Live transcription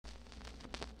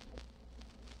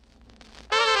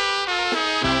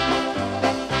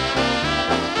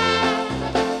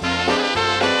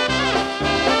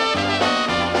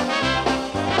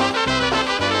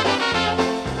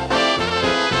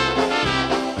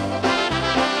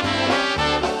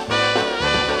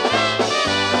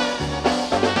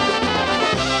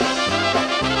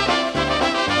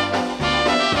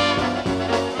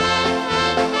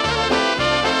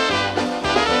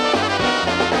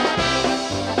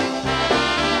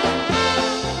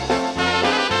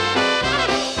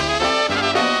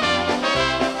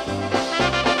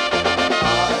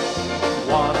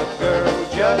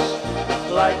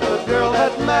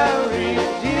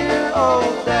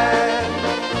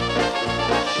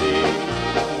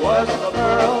was the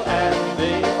pearl and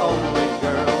the only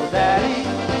girl Daddy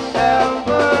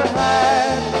ever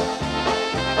had.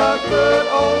 A good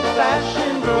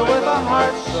old-fashioned girl with a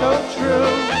heart so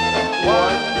true,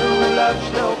 one who loves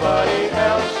nobody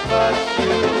else but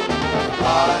you.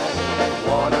 I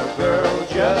want a girl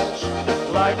just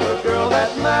like the girl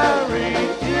that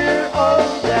married dear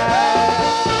old Dad.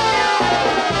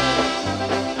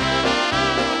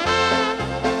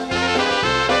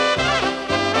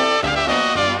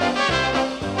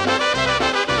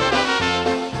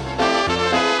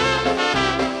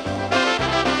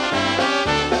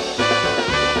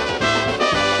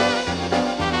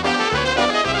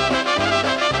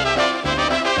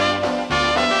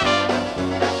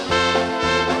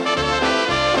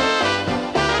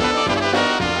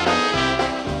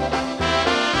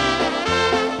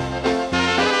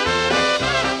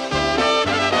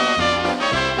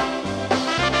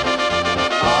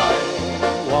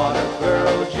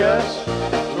 Just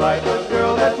like